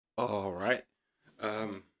All right.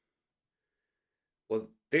 Um, well,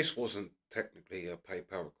 this wasn't technically a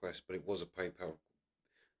PayPal request, but it was a PayPal.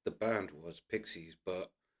 The band was Pixies,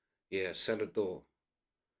 but yeah, Celador.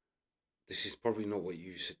 This is probably not what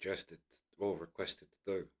you suggested or requested to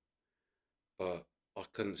do, but I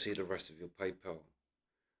couldn't see the rest of your PayPal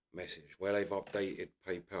message where they've updated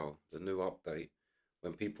PayPal, the new update.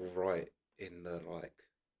 When people write in the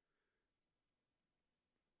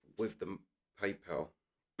with the PayPal,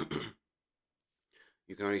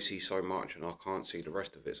 you can only see so much, and I can't see the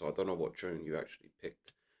rest of it. So I don't know what tune you actually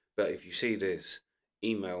picked. But if you see this,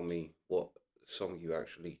 email me what song you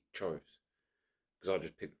actually chose, because I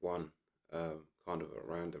just picked one, kind of at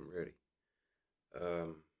random, really.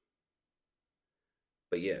 Um,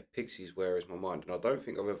 but yeah, Pixies, Where Is My Mind? And I don't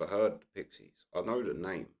think I've ever heard the Pixies. I know the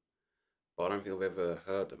name, but I don't think I've ever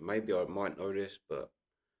heard them. Maybe I might know this, but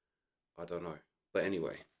I don't know. But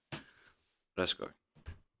anyway, let's go.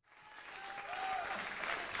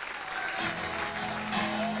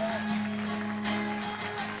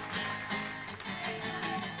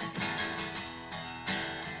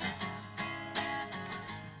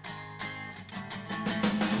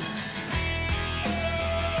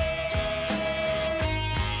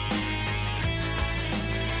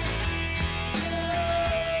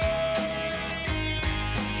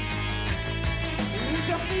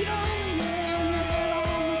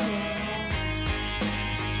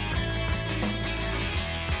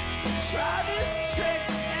 Try this trick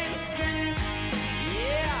and spin it,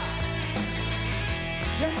 yeah.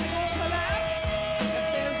 Your head will collapse if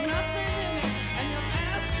there's nothing in it, and you'll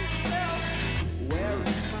ask yourself, where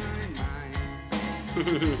is my mind?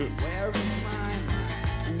 Where is my mind?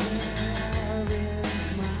 Where is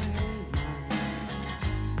my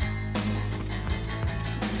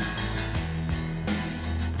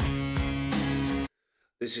mind?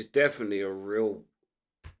 This is definitely a real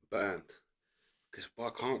band, because I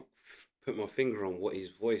can't put my finger on what his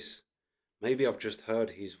voice. Maybe I've just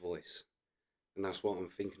heard his voice, and that's what I'm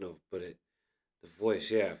thinking of. But the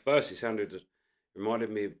voice, yeah. At first,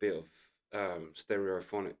 reminded me a bit of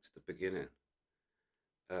Stereophonics, the beginning.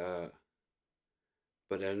 Uh,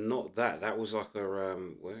 but then not that. That was like a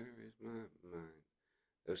where is my mind?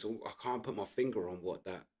 I can't put my finger on what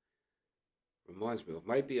that reminds me of.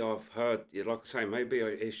 Maybe I've heard, yeah, like I say, maybe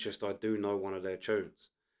it's just I do know one of their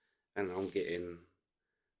tunes, and I'm getting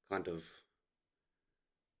kind of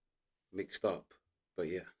mixed up. But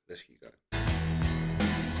yeah, let's keep going.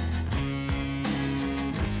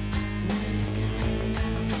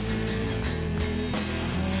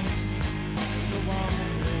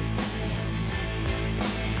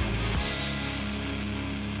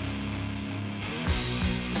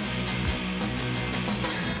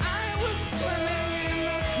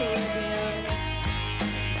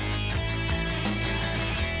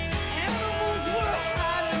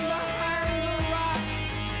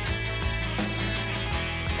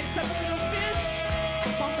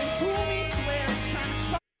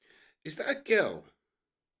 Is that a girl?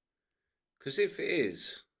 Because if it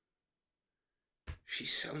is, she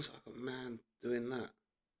sounds like a man doing that.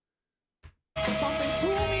 Bumping to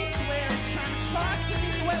me, swears, trying to talk to me,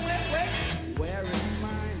 so where is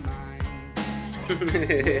my mind? Where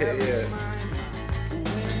is Yeah. my mind?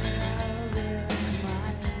 Where is my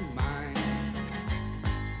mind?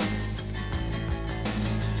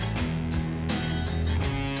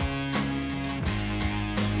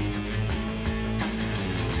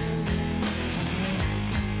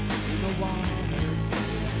 In the waters.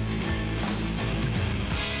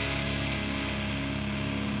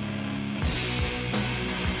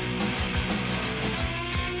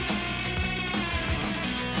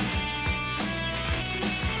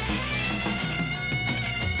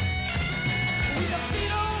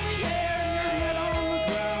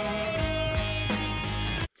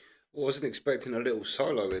 Wasn't expecting a little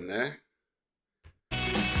solo in there.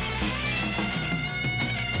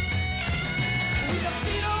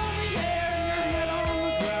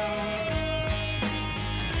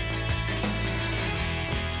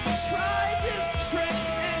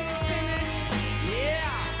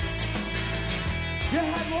 Your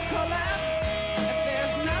head will collapse if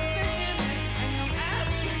there's nothing in it, and you'll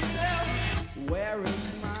ask yourself, where is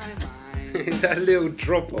my mind? That little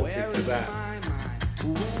drop off Where into is that. my mind?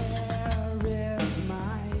 Where is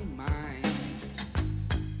my mind?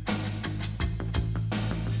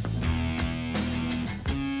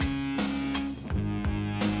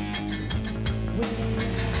 Way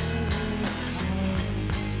out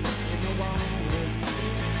in the waters.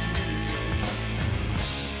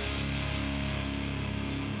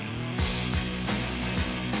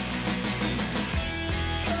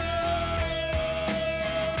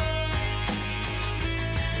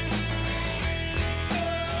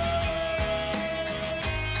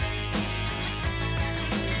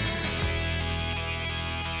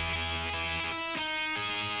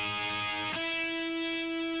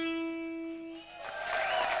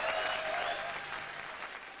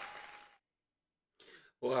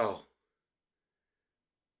 Well,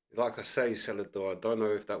 like I say, Celador, I don't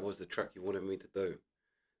know if that was the track you wanted me to do,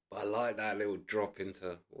 but I like that little drop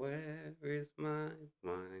into "Where is my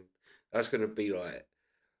mind." That's gonna be like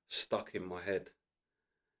stuck in my head.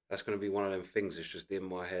 That's gonna be one of them things that's just in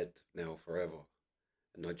my head now forever,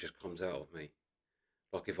 and it just comes out of me.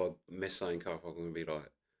 Like if I mess something up, I'm gonna be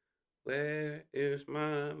like, "Where is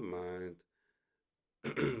my mind?"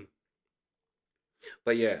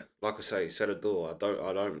 But yeah, like I say, Celador.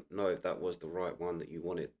 I don't know if that was the right one that you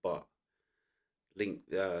wanted, but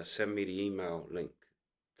send me the email link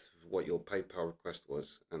to what your PayPal request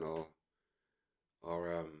was, and I'll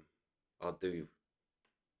I'll do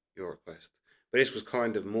your request. But this was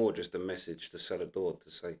kind of more just a message to Celador to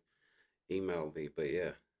say email me. But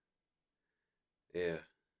yeah, yeah,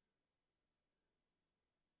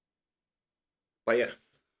 but yeah,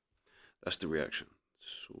 that's the reaction.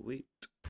 Sweet.